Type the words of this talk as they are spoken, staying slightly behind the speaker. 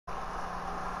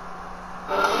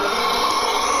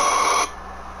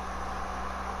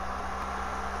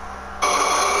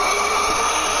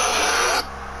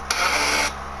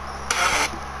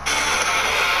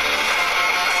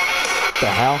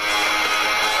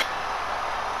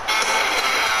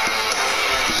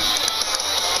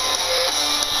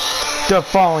The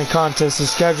following contest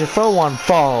is scheduled for one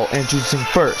fall. Introducing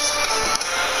first,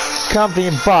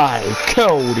 accompanied by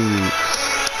Cody.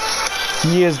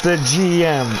 He is the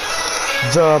GM,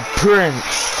 the Prince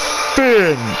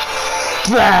Finn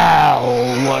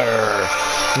Balor.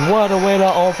 What a way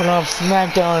to open up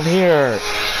Smackdown here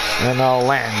in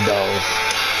Orlando.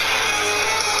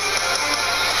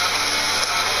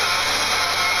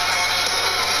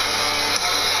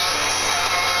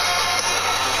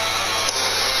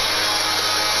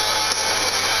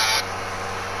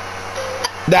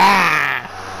 Ah!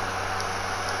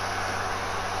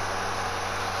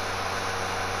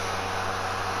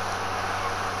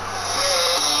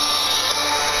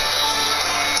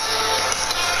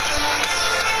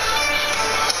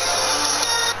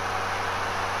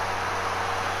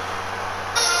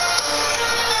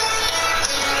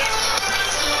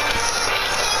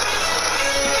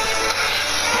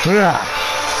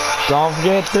 Don't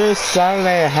forget this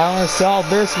Saturday, Hell in a Cell,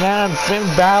 this man, Finn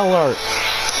Balor,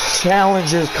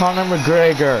 challenges Conor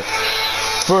McGregor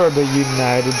for the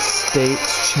United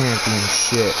States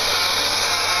Championship.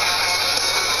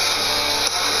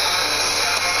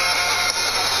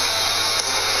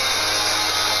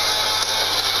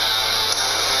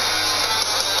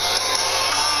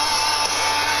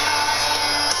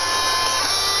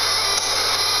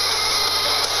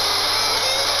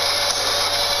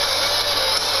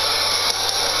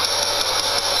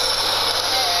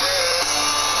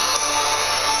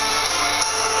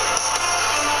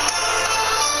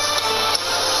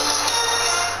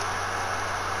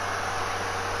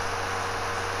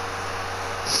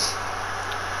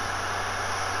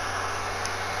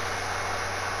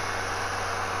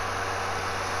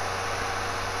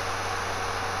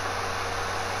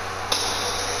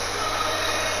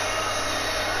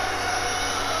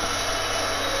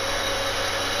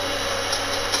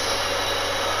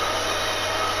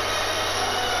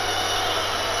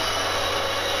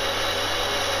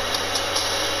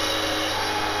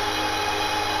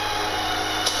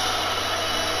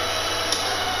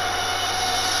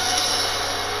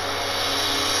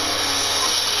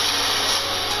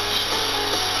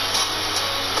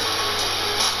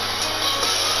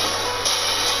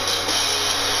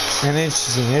 And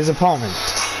introducing his opponent,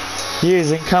 he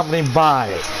is accompanied by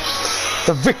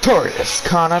the victorious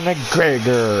Conor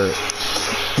McGregor.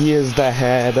 He is the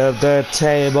head of the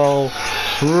table,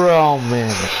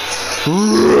 Roman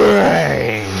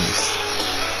Reigns.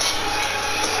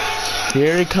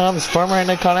 Here he comes, former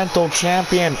Intercontinental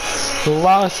Champion, who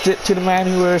lost it to the man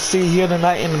who we'll see here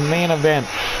tonight in the main event,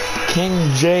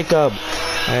 King Jacob.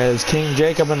 As King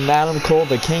Jacob and Adam Cole,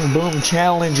 the King Boom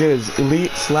challenges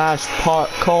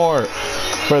Elite/Parkour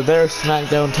for their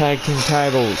Smackdown Tag Team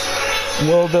titles.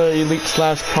 Will the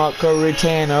Elite/Parkour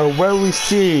retain, or will we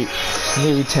see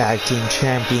new Tag Team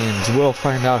champions? We'll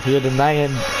find out here tonight.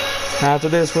 And after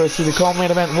this, we'll see the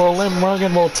co-main event where Liv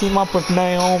Morgan will team up with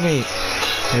Naomi.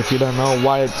 If you don't know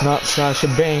why it's not Sasha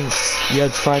Banks, you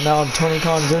have to find out on Tony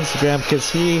Khan's Instagram,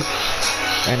 because he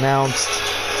announced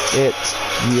it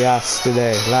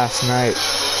yesterday, last night.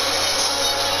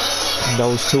 And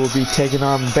those two will be taking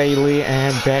on Bayley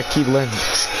and Becky Lynch.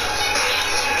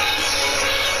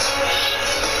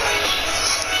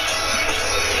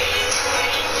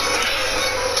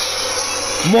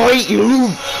 Mate,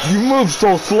 you move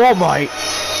so slow, mate.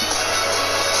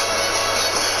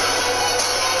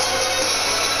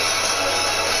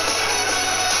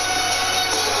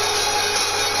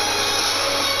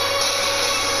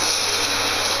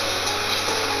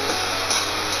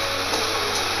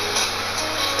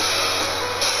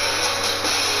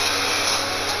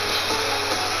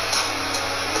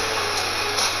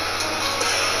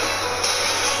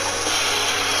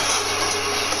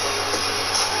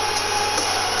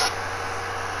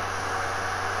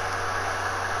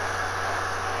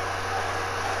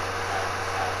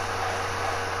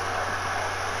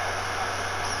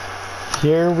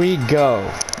 Here we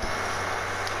go.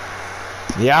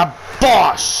 Yeah,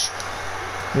 bosh!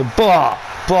 Bah,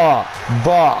 bah,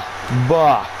 bah,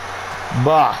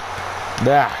 bah,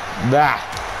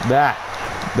 bah,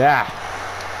 da.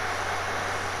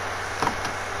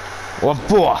 Oh,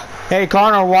 boy. Hey,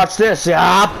 Connor, watch this.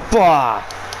 Yeah, bah.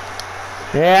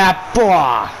 Yeah,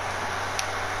 bah.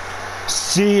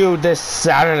 See you this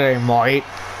Saturday, mate.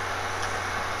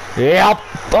 Yep.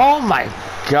 Oh, my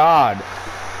God.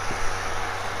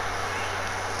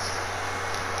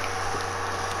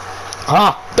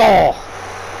 Ah, oh.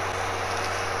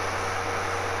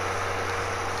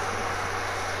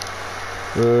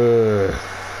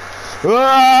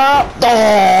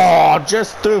 Oh,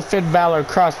 just threw Finn Balor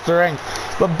across the ring.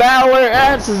 But Balor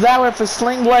answers that with a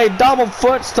sling blade double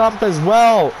foot stomp as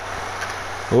well.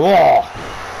 Whoa.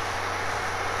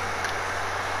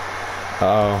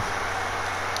 Uh-oh.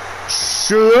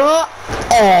 Sure.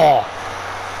 Oh.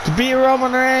 To beat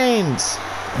Roman Reigns.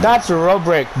 That's a rope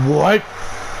break. What?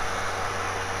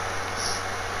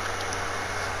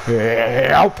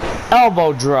 Yep.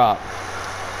 Elbow drop.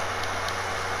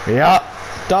 Yep.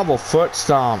 Double foot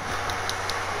stomp.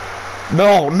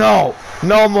 No, no.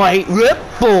 No, mate.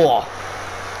 Ripple.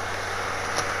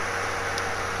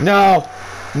 No.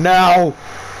 No.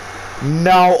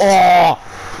 No. Oh.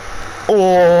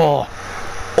 Oh.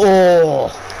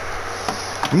 Oh.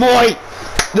 Mate.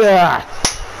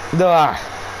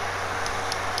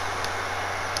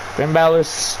 Finn Balor's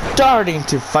starting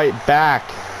to fight back.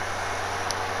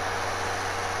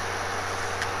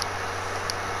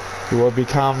 He will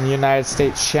become United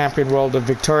States Champion. World of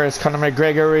victorious Conor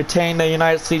McGregor retain the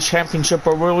United States Championship,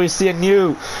 or will we see a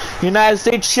new United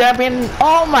States Champion?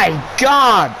 Oh my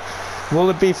God! Will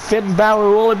it be Finn Balor?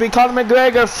 Will it be Conor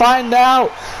McGregor? Find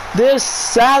out this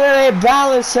Saturday.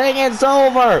 Balor saying it's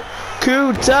over.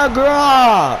 Coup de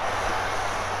grace.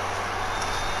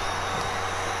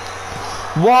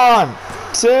 1,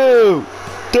 2,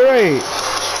 3.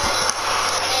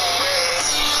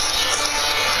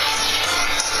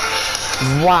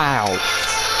 Wow.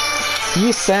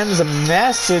 He sends a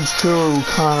message to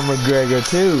Conor McGregor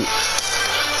too.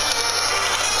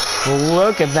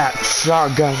 Look at that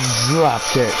shotgun drop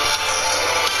kick.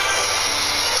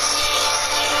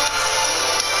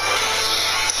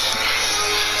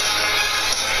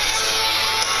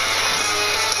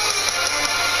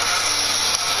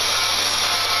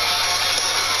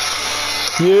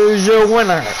 Here's your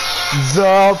winner,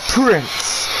 the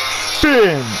Prince,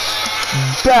 Finn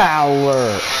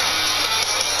Balor.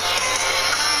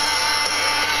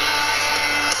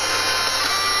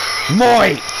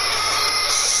 Might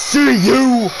see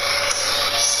you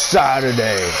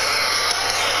Saturday.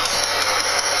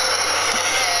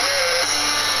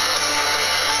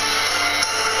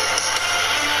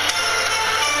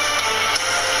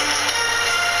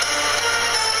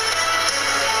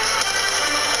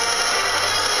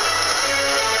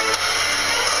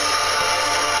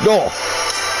 Go.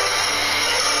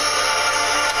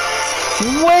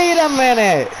 Wait a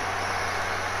minute.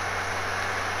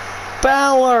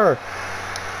 Balor.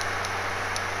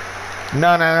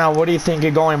 No, no, no. What do you think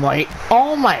you're going, Mike?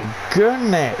 Oh my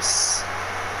goodness.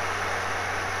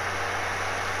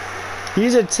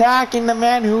 He's attacking the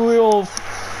man who will...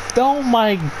 Oh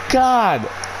my God.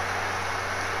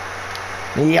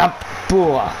 Yup.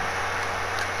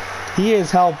 He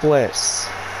is helpless.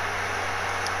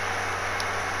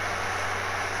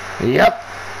 Yep.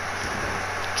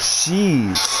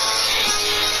 Jeez.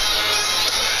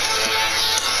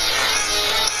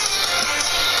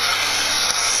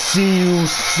 See you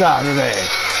Saturday,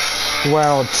 where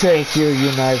I'll take your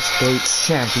United States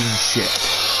Championship.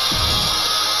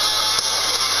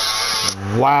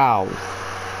 Wow.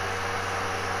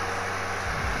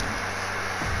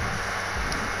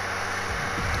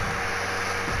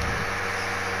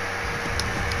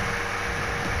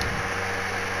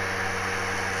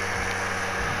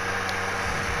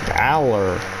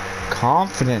 Balor,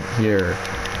 confident here.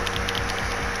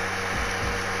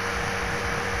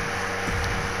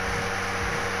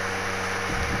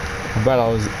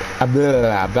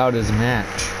 About his match.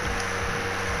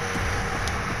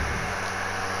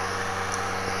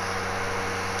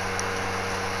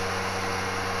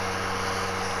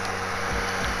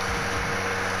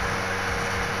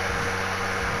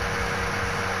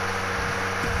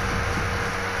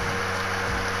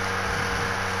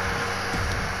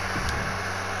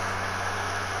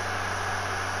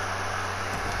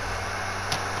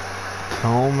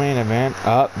 Co-main event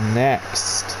up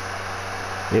next.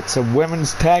 It's a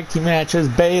women's tag team match as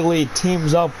Bayley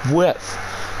teams up with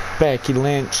Becky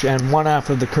Lynch, and one half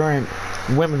of the current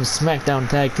women's Smackdown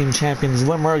tag team champions,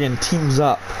 Liv Morgan, teams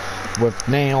up with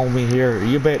Naomi here.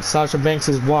 You bet Sasha Banks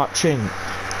is watching.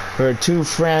 Her two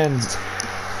friends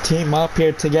team up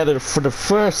here together for the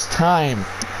first time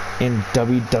in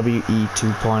WWE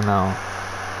 2.0.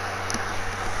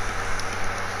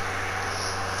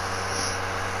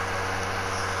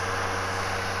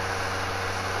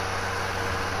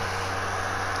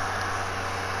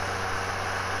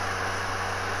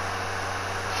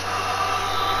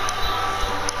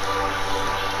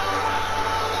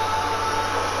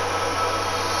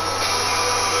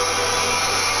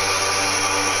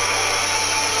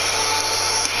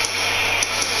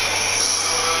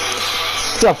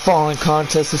 The following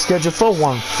contest is scheduled for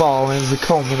one fall and is the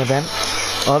co-main event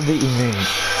of the evening,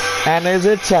 and is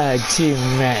a tag team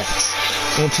match.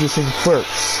 Introducing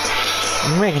first,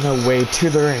 making her way to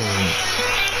the ring,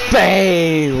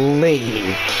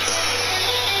 Bayley.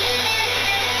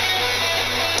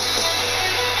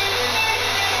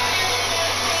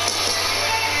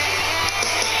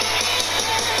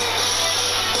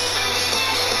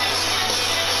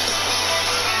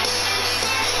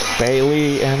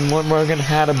 Bayley and Liv Morgan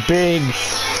had a big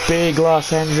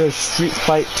Los Angeles street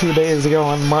fight 2 days ago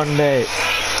on Monday,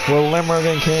 where Liv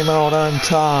Morgan came out on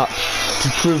top to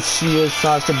prove she is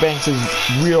Sasha Banks'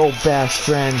 real best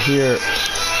friend here.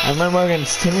 And Liv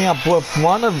Morgan's teaming up with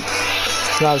one of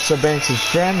Sasha Banks'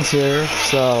 friends here,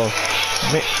 so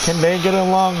can they get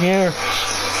along here?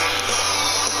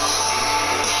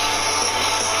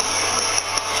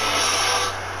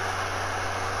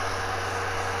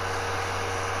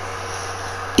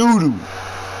 Doo-doo.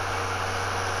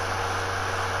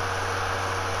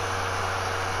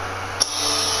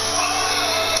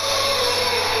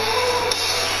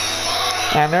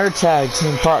 And her tag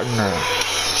team partner,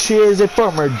 she is a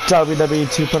former WWE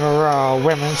 2.0 Raw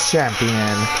Women's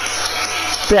Champion,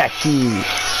 Becky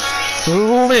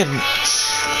Lynch.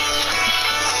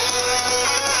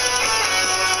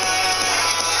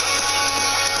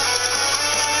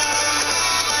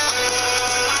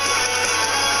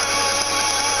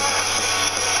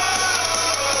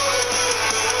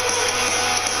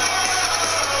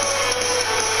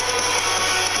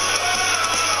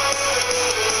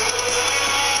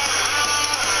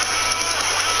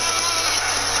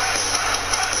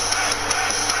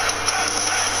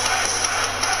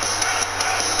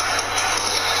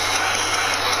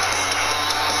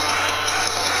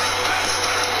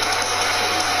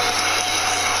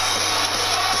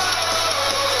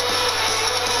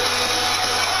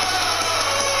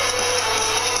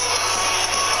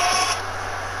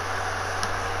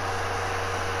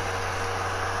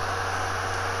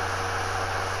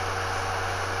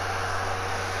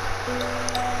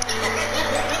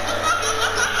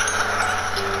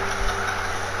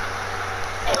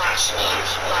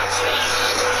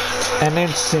 And then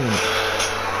soon,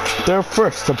 their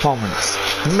first opponents,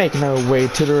 making her way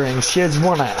to the ring. She is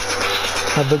one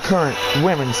half of the current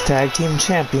Women's Tag Team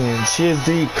Champion. She is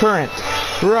the current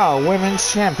Raw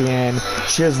Women's Champion.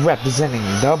 She is representing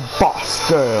the Boss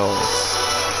Girls,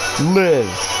 Liv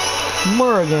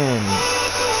Morgan.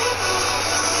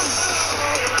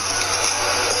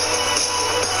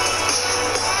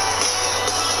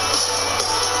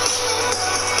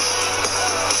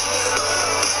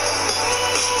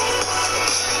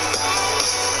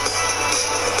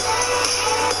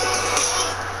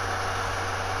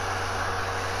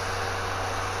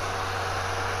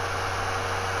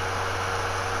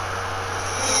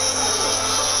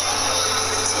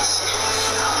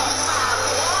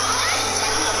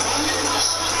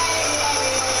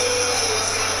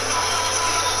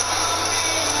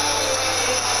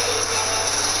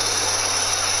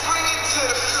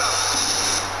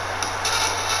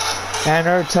 And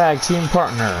her tag team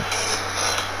partner,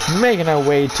 making her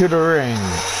way to the ring,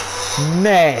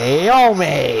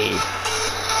 Naomi.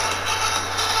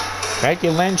 Becky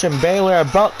Lynch and Bayley are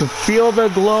about to feel the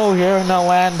glow here in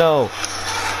Orlando,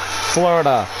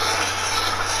 Florida.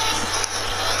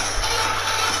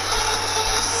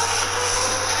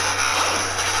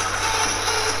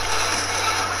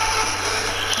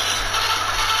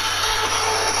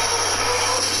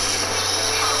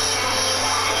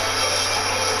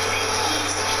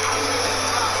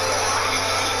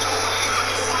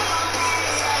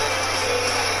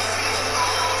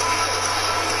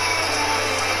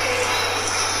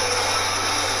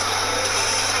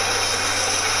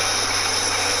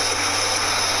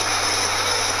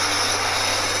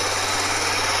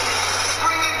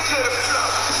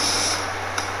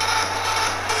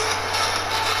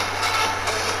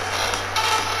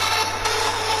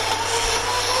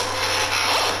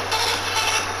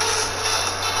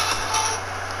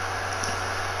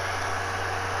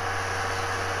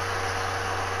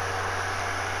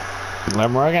 Liv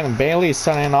Morgan and Bayley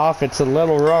signing off. It's a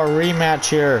little Raw rematch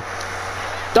here.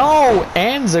 Oh,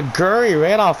 and Zaguri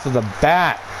right off of the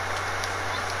bat.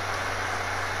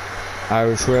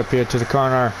 Irish whip here to the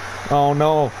corner. Oh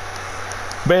no.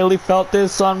 Bayley felt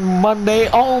this on Monday.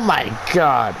 Oh my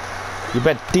god. You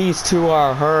bet these two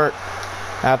are hurt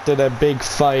after that big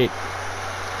fight.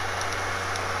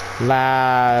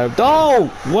 Loud. Oh,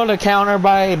 what a counter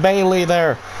by Bayley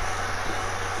there.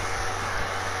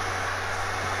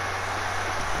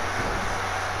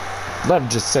 Liv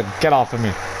just said, get off of me.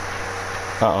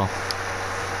 Uh-oh.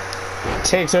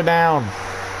 Takes her down.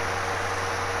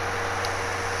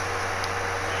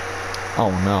 Oh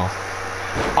no.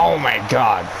 Oh my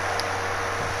god.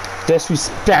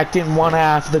 Disrespecting one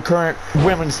half of the current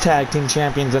Women's Tag Team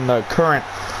Champions and the current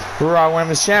Raw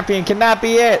Women's Champion. Can that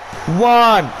be it?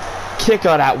 1. Kick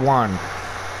out at 1.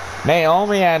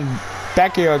 Naomi and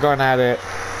Becky are going at it.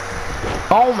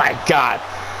 Oh my god.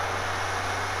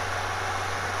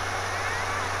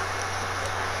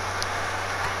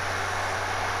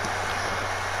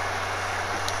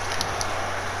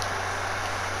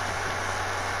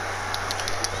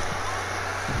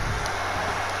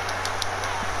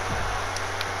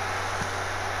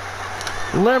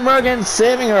 Liv Morgan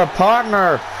saving her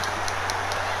partner.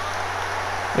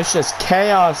 It's just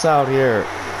chaos out here.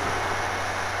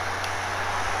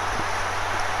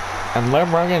 And Liv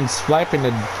Morgan's wiping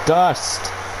the dust.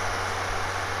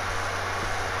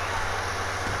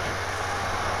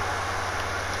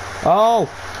 Oh.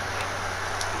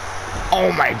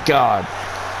 Oh my god.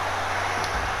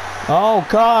 Oh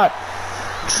god.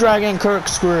 Dragon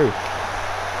corkscrew.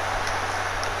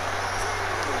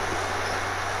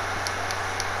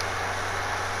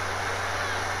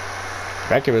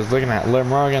 Becky was looking at Liv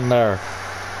Morgan there.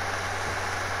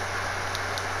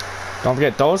 Don't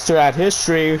forget, those two had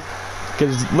history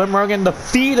because Liv Morgan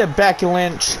defeated Becky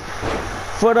Lynch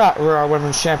for that Raw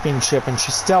Women's Championship and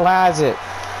she still has it.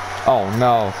 Oh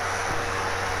no.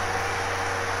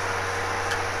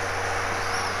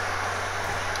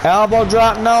 Elbow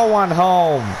drop, no one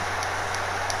home.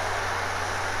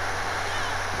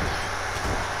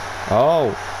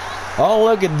 Oh. Oh,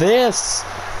 look at this.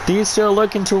 These two are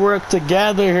looking to work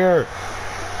together here.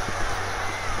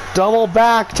 Double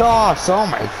back toss. Oh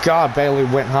my god, Bayley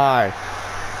went high.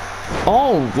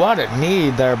 Oh, what a knee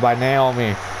there by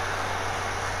Naomi.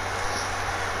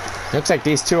 Looks like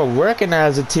these two are working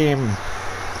as a team.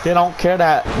 They don't care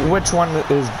that which one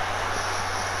is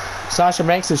Sasha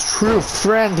Banks' true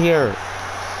friend here.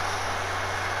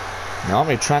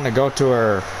 Naomi trying to go to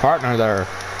her partner there.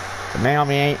 But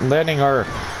Naomi ain't letting her.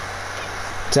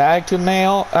 Tag to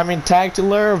tag to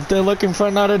Liv. They're looking for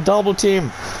another double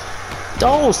team.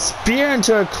 Oh, spear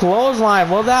into a clothesline.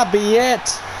 Will that be it?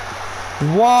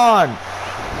 1.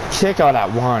 Kick out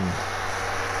at 1.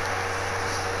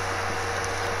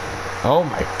 Oh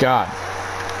my god.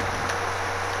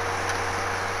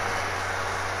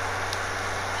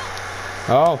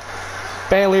 Oh.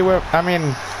 Bayley Liv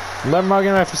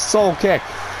Morgan with a soul kick.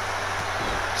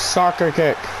 Soccer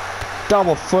kick.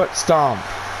 Double foot stomp.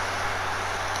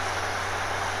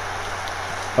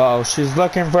 Oh, she's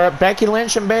looking for it. Becky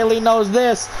Lynch and Bayley knows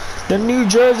this. The New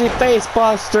Jersey face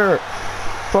buster.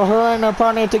 For her and her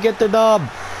partner to get the dub.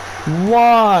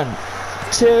 1,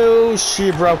 2.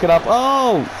 She broke it up.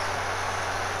 Oh.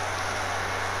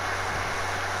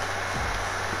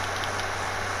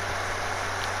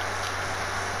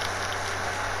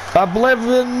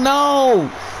 Oblivion, no.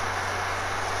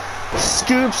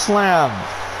 Scoop slam.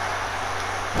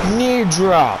 Knee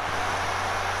drop.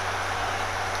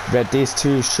 Bet these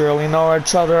two surely know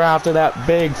each other after that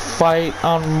big fight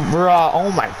on Raw. Oh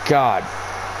my god.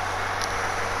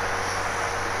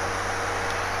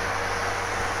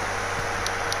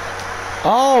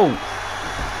 Oh.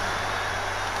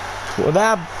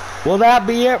 Will that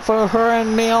be it for her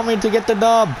and Naomi to get the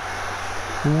dub?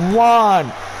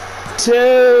 1,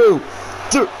 2,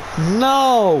 3.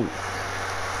 No.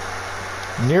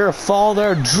 Near fall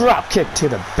there. Drop kick to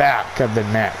the back of the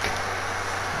neck.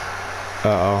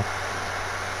 Uh-oh.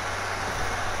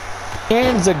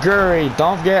 Enziguri.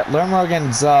 Don't forget, Liv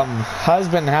Morgan's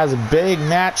husband has a big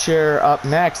match here up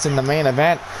next in the main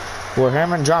event where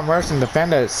him and John Morrison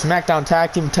defend the Smackdown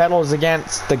Tag Team titles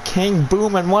against the King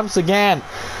Boom. And once again,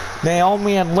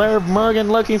 Naomi and Liv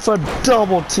Morgan looking for a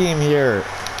double team here.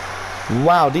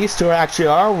 Wow, these two actually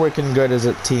are working good as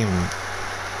a team.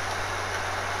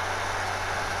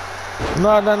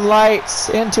 Northern Lights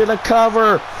into the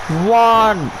cover.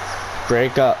 1.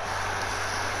 Break up.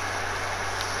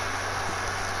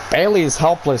 Bayley's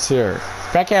helpless here.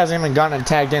 Becky hasn't even gone and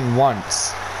tagged in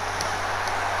once.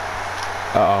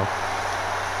 Uh-oh.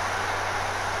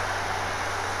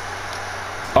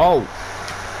 Oh.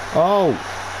 Oh.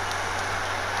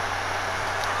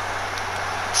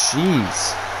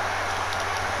 Jeez.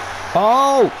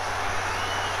 Oh.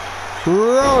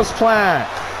 Rose plant.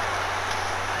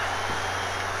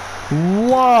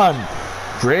 1.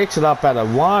 Breaks it up at a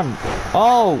 1.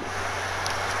 Oh.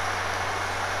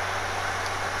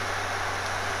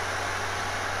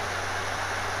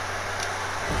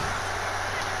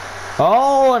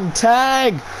 Oh, and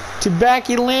tag to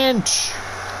Becky Lynch.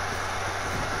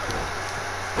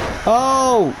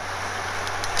 Oh.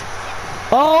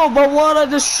 Oh, but what a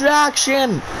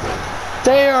distraction.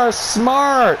 They are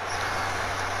smart.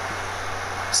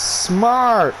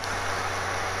 Smart.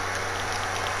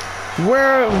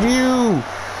 Where have you?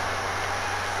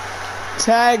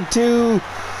 Tag to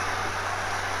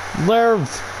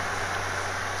Liv.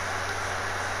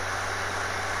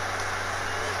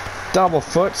 Double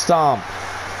foot stomp.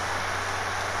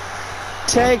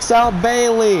 Takes out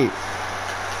Bailey.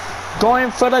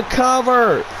 Going for the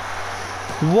cover.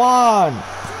 1,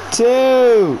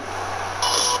 2.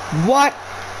 What?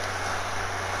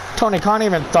 Tony Khan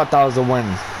even thought that was a win.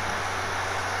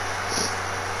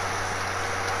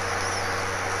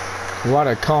 What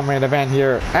a co-main event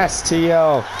here.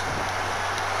 STO.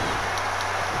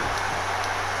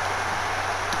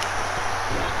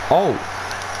 Oh.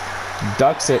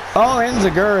 Ducks it. Oh,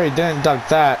 Enziguri didn't duck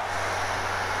that.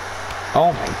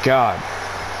 Oh my god.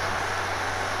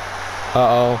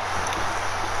 Uh-oh.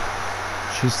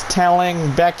 She's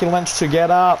telling Becky Lynch to get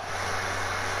up.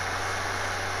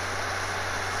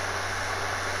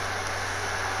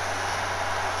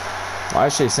 Why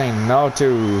is she saying no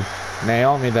to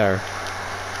Naomi there?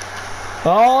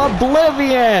 Oh,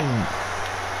 Oblivion!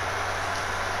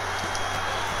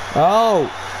 Oh!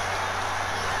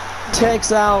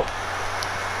 Takes out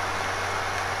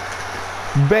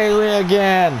Bailey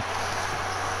again.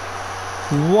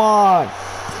 1,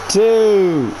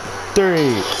 2,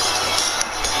 3.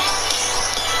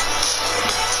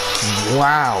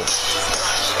 Wow.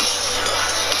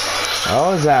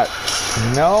 What was that?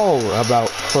 No, about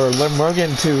for Liv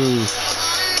Morgan to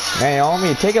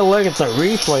Naomi. Take a look at the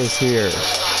replays here.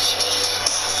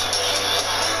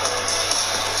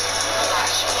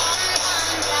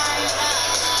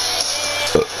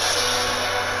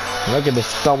 Look at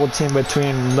this double team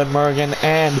between Liv Morgan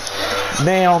and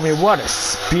Naomi. What a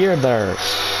spear there.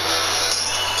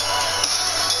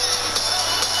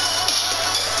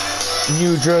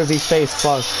 New Jersey face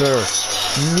buster.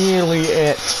 Nearly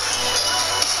it.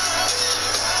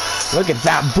 Look at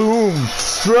that boom.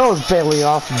 Throws Bailey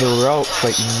off the ropes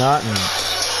like nothing.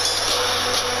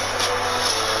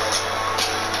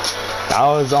 That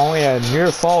was only a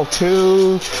near fall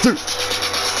 2.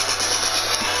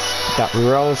 That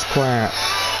rose plant.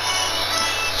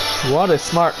 What a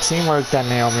smart teamwork that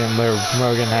Naomi and Liv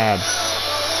Morgan had.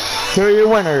 Here are your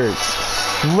winners.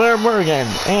 Liv Morgan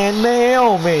and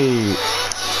Naomi.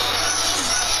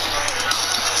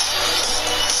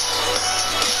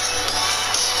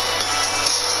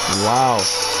 Wow.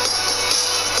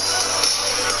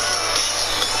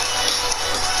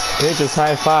 They just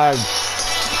high-fived.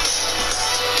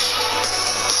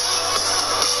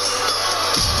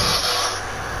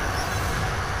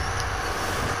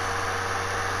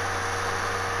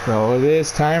 So it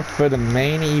is time for the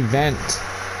main event.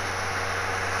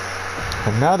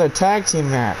 Another tag team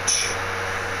match.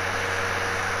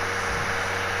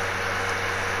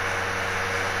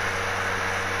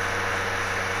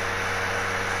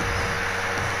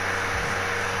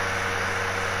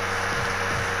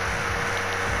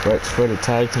 But for the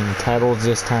tag team titles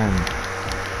this time.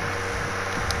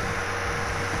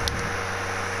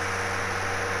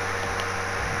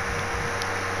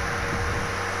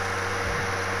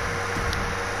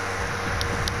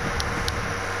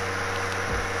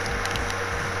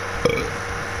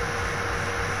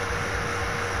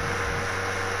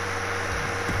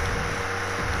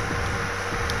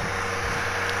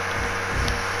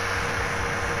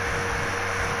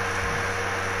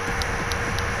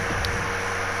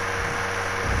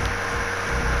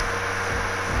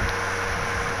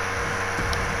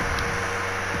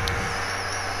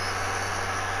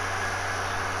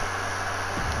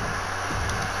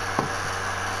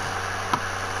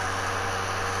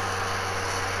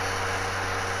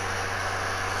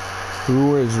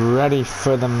 Who is ready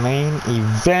for the main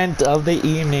event of the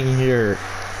evening here?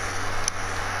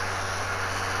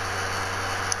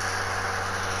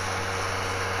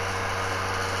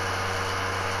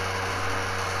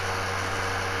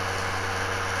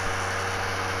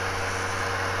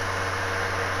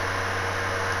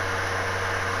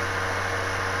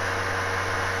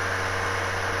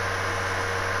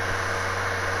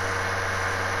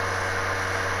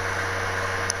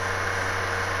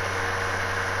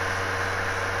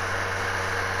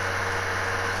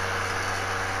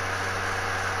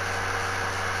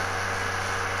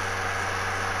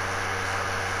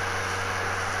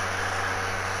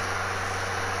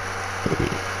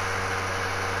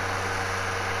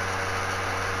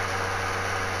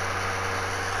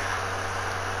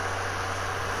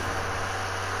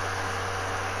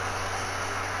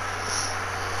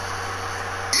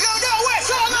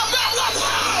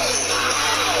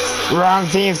 Wrong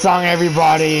theme song,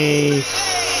 everybody.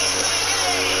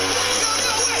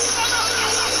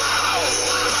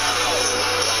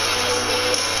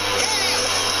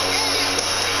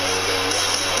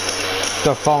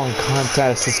 The following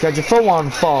contest is scheduled for one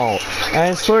fall,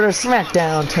 and it's for the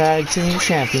Smackdown Tag Team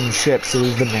Championships. It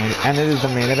is the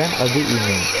main event of the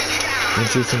evening.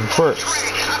 Introducing first,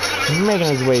 making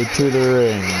his way to the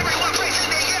ring,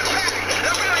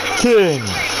 King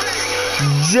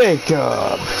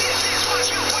Jacob.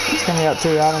 He's coming out to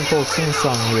the Adam Cole theme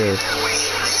song here.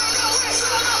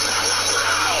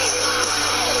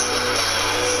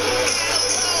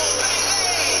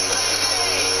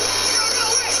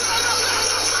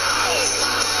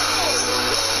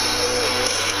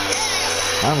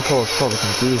 Adam Cole is probably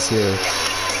confused here.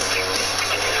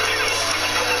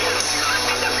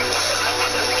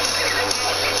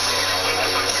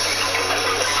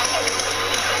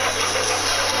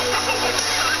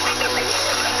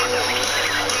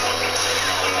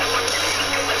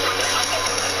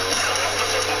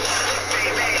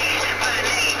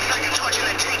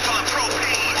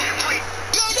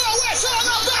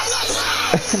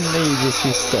 And then you just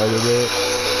restarted it.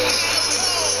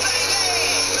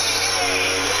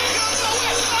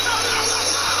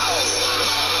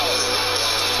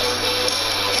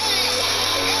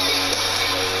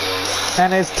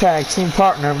 And his tag team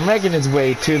partner making his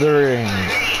way to the ring,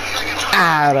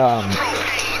 Adam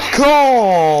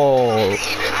Cole.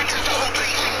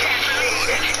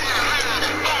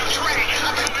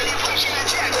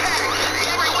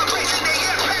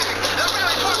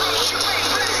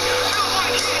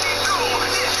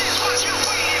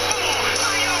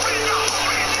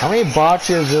 How many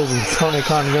botches is Tony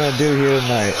Khan gonna do here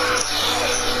tonight?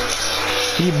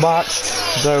 He botched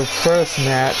the first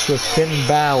match with Finn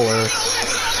Balor,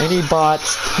 and he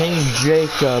botched King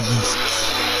Jacob's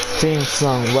theme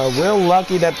song. Well, we're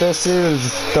lucky that this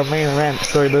is the main event,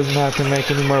 so he doesn't have to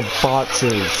make any more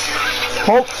botches.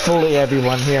 Hopefully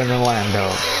everyone here in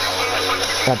Orlando,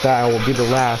 that will be the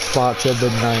last botch of the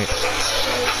night.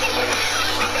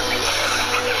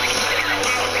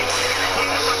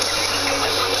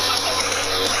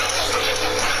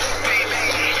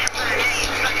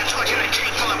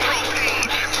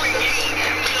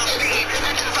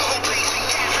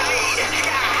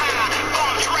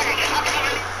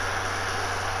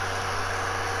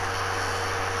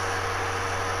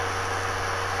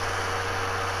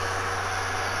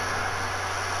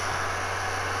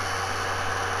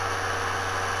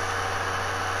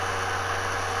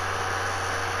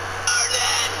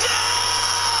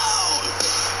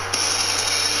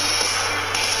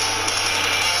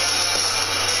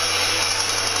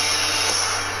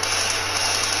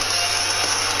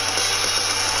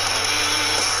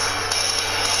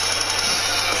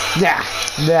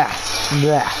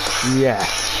 Yeah.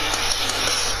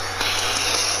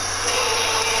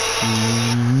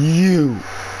 You.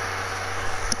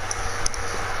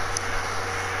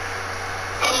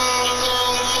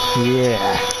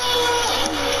 Yeah.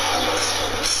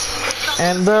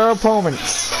 And their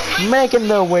opponents making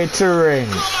their way to the ring.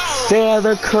 They are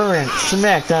the current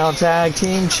Smackdown Tag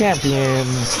Team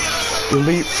Champions,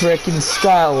 Elite Frickin'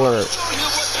 Skyler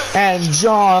and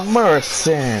John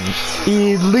Merson,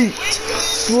 Elite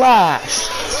slash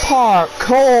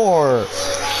Parkour.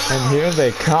 And here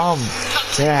they come.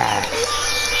 Yeah.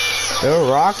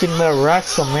 They're rocking the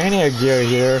WrestleMania gear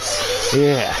here.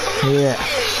 Yeah.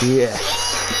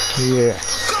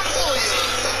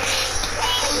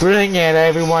 Bring it,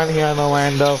 everyone here in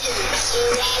Orlando.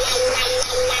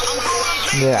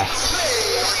 Yeah.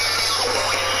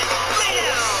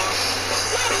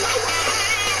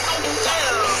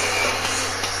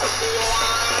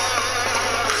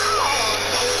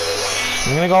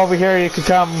 I'm gonna go over here, you can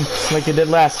come like you did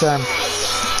last time.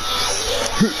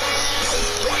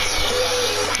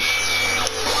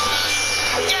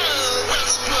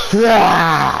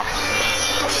 Yeah.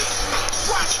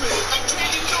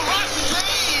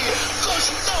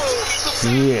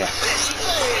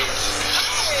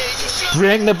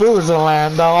 Bring the booze,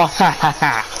 Orlando.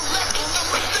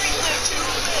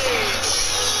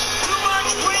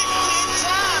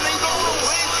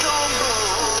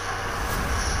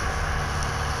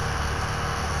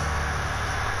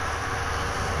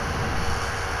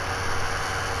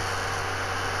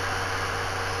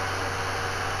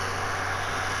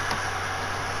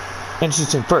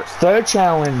 Introducing first, the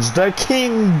challenge, the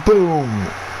King Boom.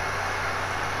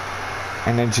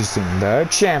 And introducing the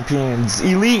champions,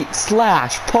 Elite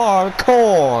slash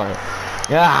Parkour.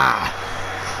 Yeah.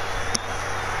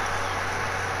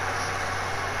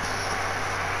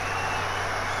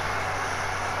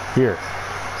 Here,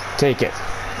 take it.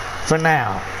 For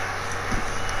now.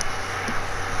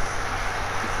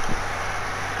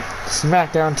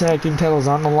 Smackdown Tag Team titles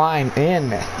on the line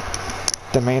in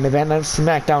the main event of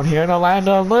Smackdown here in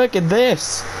Orlando. Look at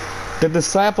this. The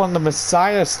disciple and the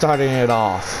Messiah starting it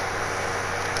off.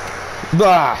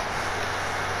 Bah!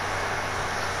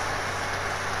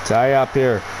 Tie up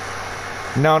here.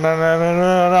 No.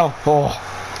 Oh.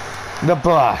 The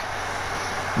bah.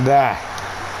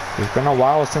 It's been a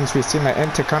while since we've seen the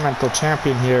Intercontinental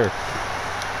Champion here.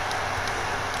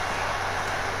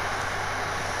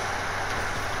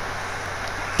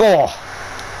 Oh.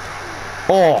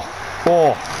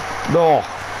 No.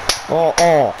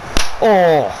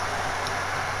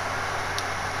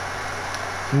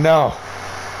 No.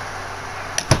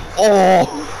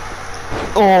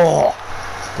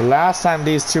 The last time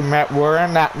these two met were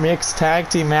in that mixed tag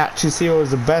team match. You see, it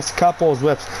was the best couples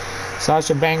with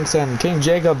Sasha Banks and King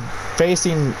Jacob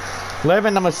facing Liv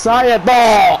and the Messiah.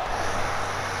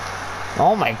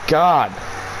 Oh my God.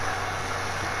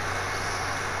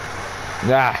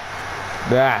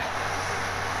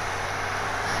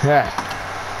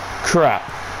 Crap.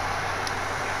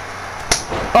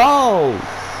 Oh.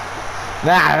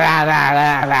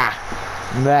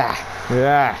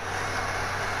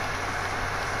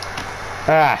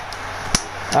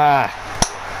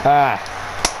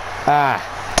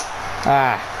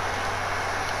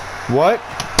 What?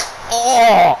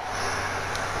 Oh!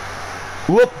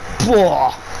 Whoop!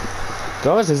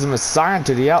 Goes his Messiah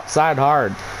to the outside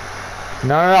hard.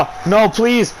 No,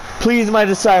 please, my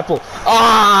disciple.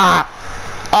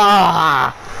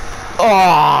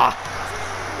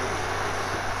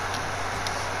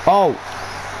 Oh!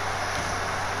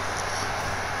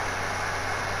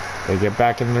 They get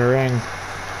back in the ring.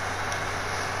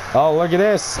 Oh, look at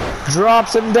this.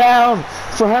 Drops him down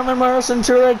for him and Morrison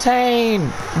to retain.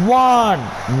 One.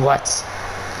 What?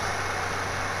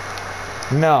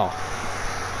 No.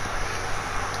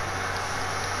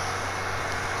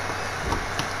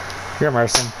 Here,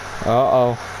 Morrison.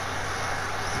 Uh-oh.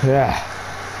 Yeah.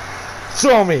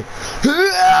 Throw me.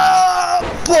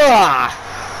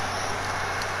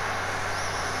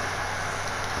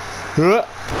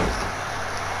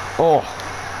 Oh.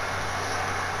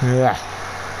 Yeah.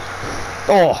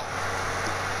 Oh.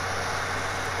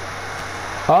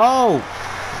 Oh.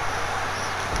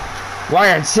 Why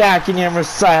are you attacking your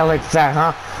Messiah like that,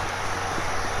 huh?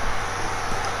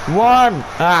 One.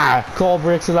 Cole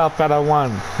breaks it up at a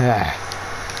one.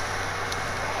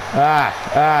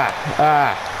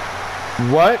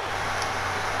 What?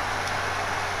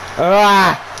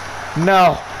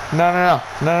 No.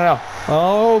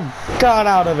 Oh, got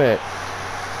out of it.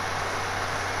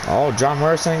 Oh, John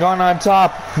Morrison going on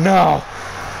top. No.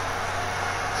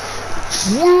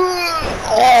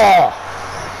 Oh.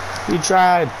 He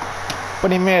tried,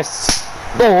 but he missed.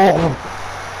 Oh.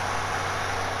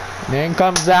 And in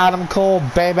comes Adam Cole,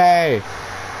 baby.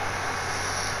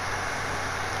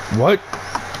 What?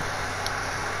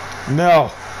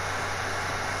 No.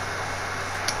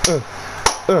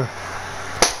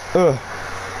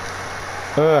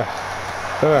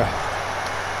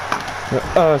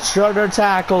 Shoulder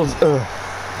tackles.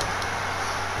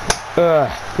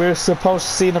 We're supposed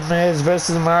to see the Miz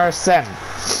versus Morrison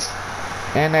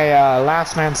in a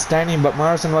last man standing, but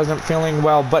Morrison wasn't feeling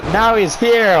well. But now he's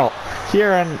here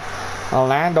in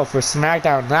Orlando for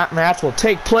Smackdown. That match will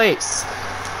take place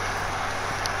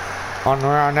on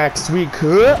Raw next week.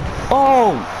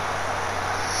 Oh!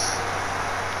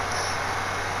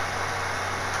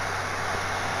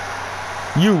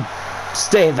 You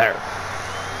stay there.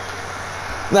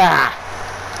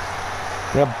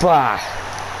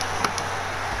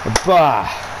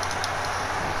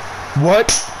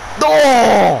 What?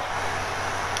 Oh!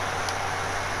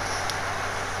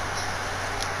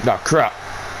 No, crap.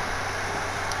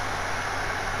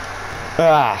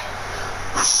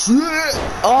 Shit.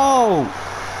 Oh!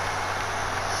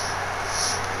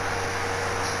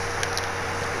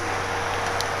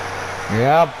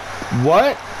 Yep.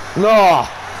 What? No.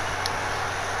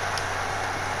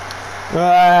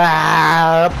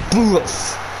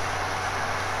 Poof.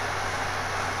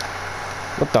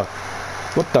 What the?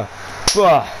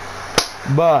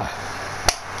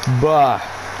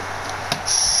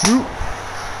 Shoot.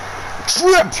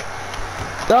 Drip.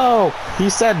 Oh, he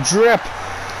said drip.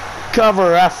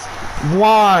 Cover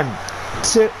F1.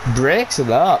 Breaks it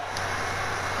up.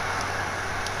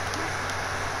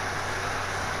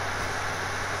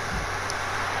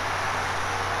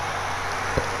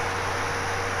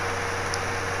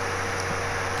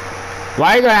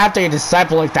 Why are you gonna have to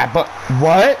disciple like that? But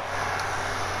what?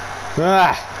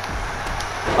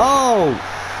 Oh!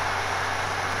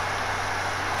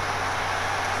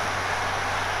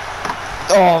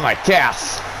 Oh, my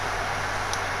calf!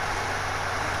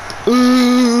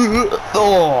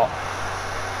 Oh!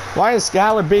 Why is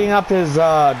Skyler beating up his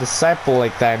disciple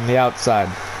like that in the outside?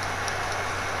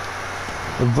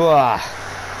 Blah.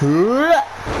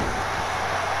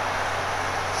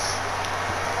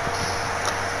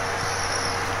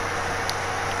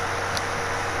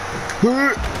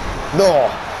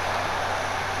 No.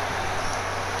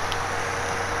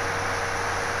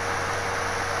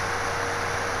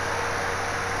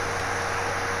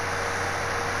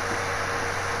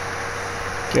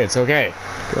 Okay, it's okay.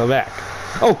 Go back.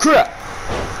 Oh crap!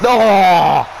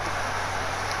 No.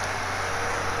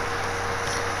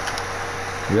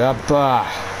 Yep.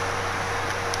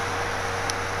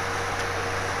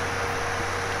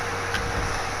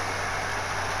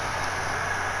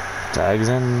 Tags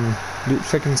in. Dude,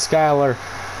 freaking Skylar.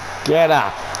 Get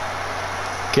up.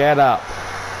 Get up.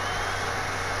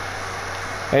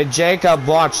 Hey Jacob,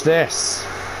 watch this.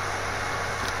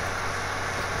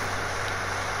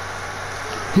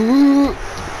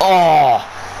 Oh!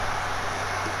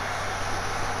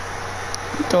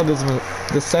 He told his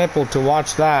disciple to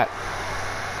watch that.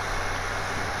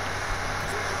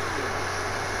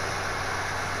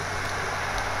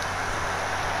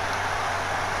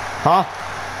 Huh?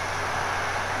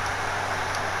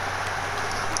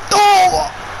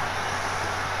 Oh!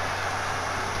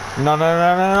 No, no,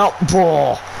 no, no, no.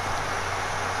 Bull.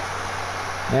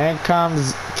 There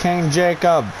comes King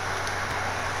Jacob.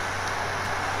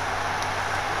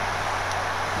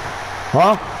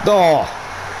 Huh? Oh.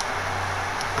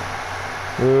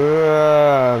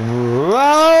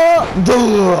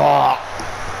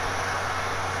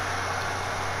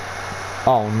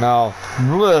 Oh no.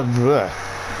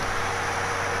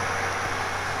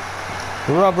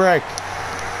 Rubrik.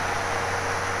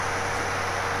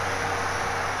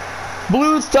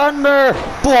 Blue Thunder.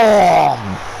 Boom.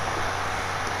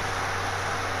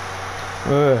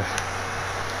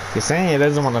 He's saying he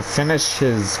doesn't want to finish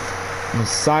his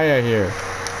Messiah here.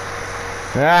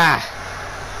 Ah!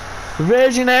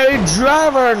 Visionary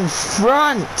driver in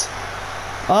front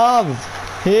of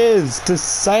his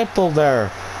disciple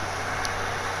there.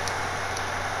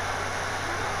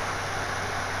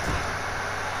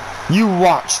 You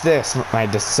watch this, my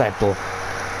disciple.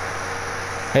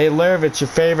 Hey, Lerv, it's your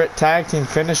favorite tag team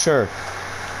finisher.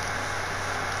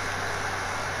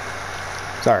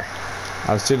 Sorry,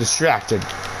 I was too distracted.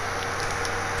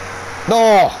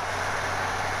 No!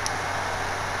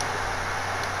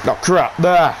 No, crap.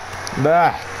 Nah.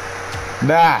 Nah.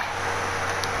 Nah.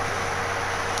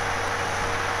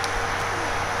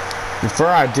 Before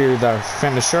I do the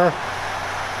finisher.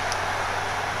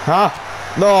 Huh?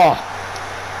 No.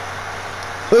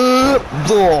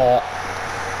 No.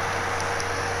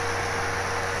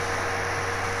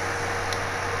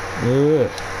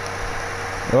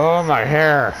 Oh, my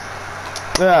hair.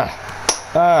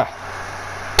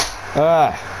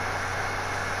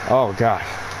 Oh, God.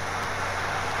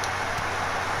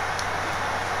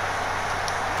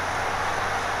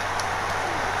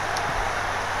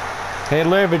 Hey,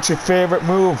 Liv, it's your favorite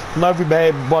move. Love you,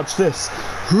 babe. Watch this.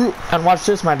 And watch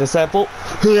this, my disciple.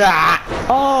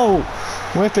 Oh!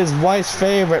 With his wife's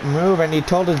favorite move, and he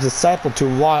told his disciple to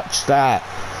watch that.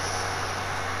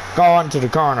 Go on to the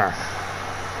corner.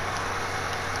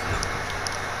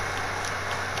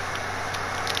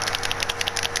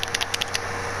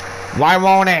 Why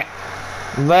won't it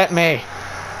let me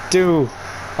do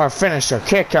our finisher?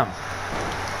 Kick him.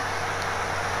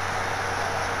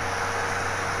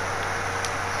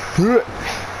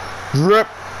 Rip.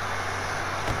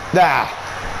 Ah.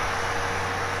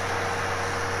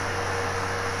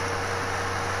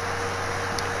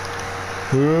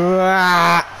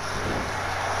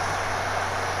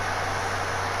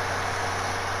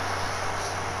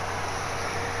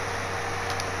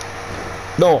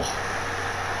 No.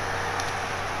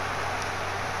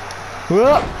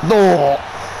 No.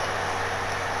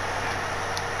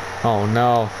 Oh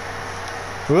no.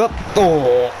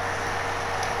 Oh.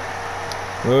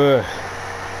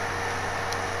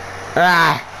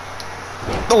 Ah.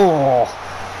 Oh.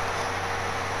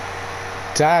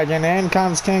 Tagging in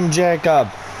comes King Jacob.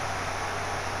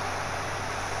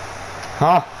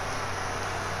 Huh?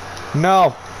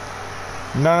 No.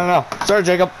 No, no, no. Sorry,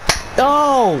 Jacob.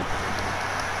 No.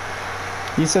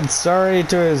 He said sorry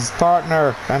to his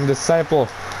partner and disciple.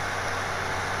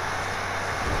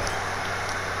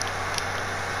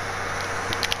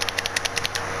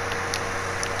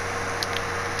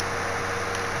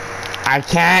 I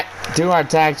can't do our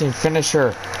tag team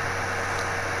finisher.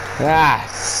 Ah,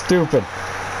 stupid.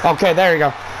 Okay, there you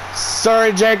go.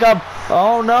 Sorry, Jacob.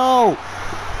 Oh no.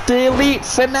 The elite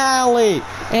finale.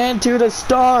 Into the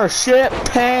Starship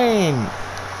Pain.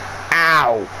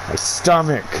 Ow. My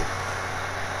stomach.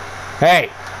 Hey.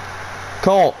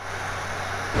 Cole.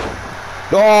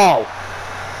 Oh.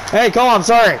 Hey, Cole, I'm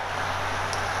sorry.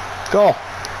 Go.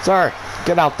 Sorry.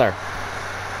 Get out there.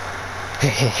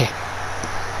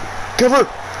 Cover.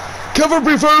 Cover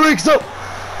before he wakes up.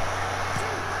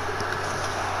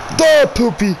 The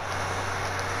poopy.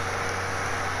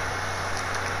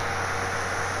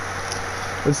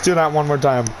 Let's do that one more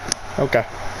time. Okay.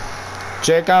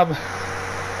 Jacob.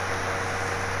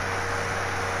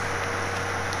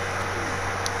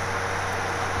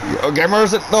 Yo,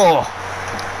 gamers, no.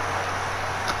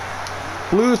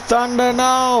 Blue Thunder,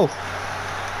 no.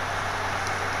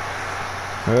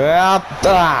 Yep.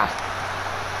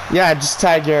 Yeah, just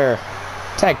tag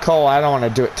Cole. I don't want to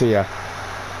do it to you.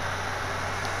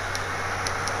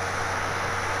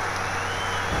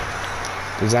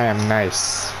 Because I am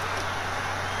nice.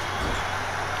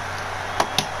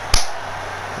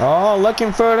 Oh,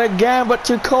 looking for it again, but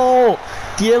to Cole.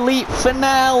 The Elite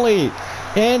Finale.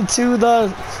 Into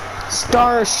the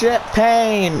Starship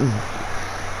Pain.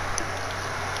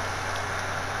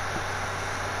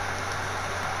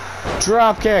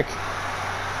 Drop kick.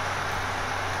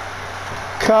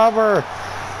 Cover.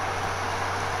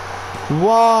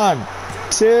 1,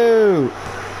 2,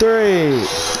 3.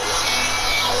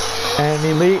 And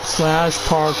Elite slash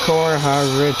Parkour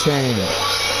has retained.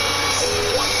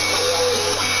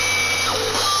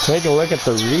 Take a look at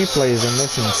the replays in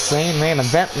this insane main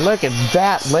event. Look at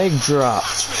that leg drop.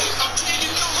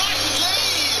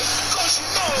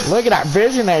 Look at that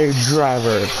visionary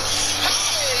driver.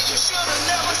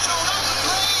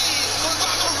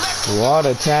 What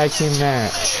a tag team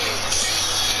match.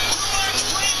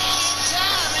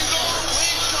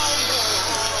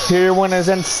 Here your winners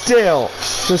and still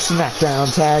the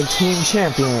Smackdown Tag Team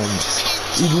Champions,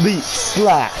 Elite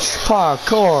slash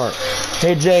Parkour.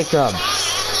 Hey Jacob,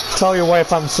 tell your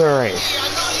wife I'm sorry.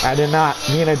 I did not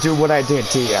mean to do what I did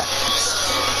to you.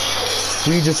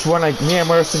 Me and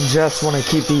Merson just want to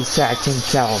keep these tag team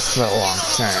titles for a long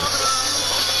time.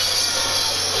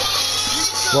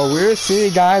 Well, we'll see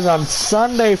you guys on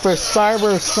Sunday for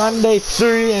Cyber Sunday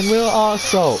 3, and we'll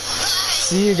also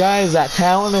see you guys at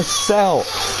Hell in a Cell.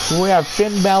 We have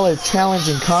Finn Balor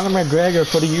challenging Conor McGregor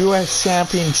for the U.S.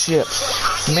 Championship.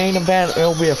 Main event, it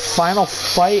will be a final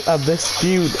fight of this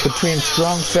feud between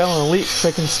Strong Phil and Elite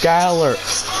freaking Skylar.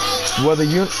 Where the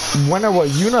winner will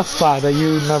unify the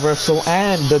Universal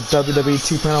and the WWE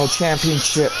 2.0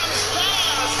 Championship.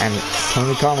 And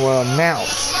Tony Khan will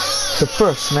announce the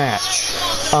first match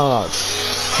of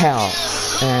Hell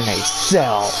in a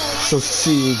Cell. So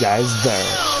see you guys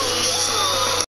there.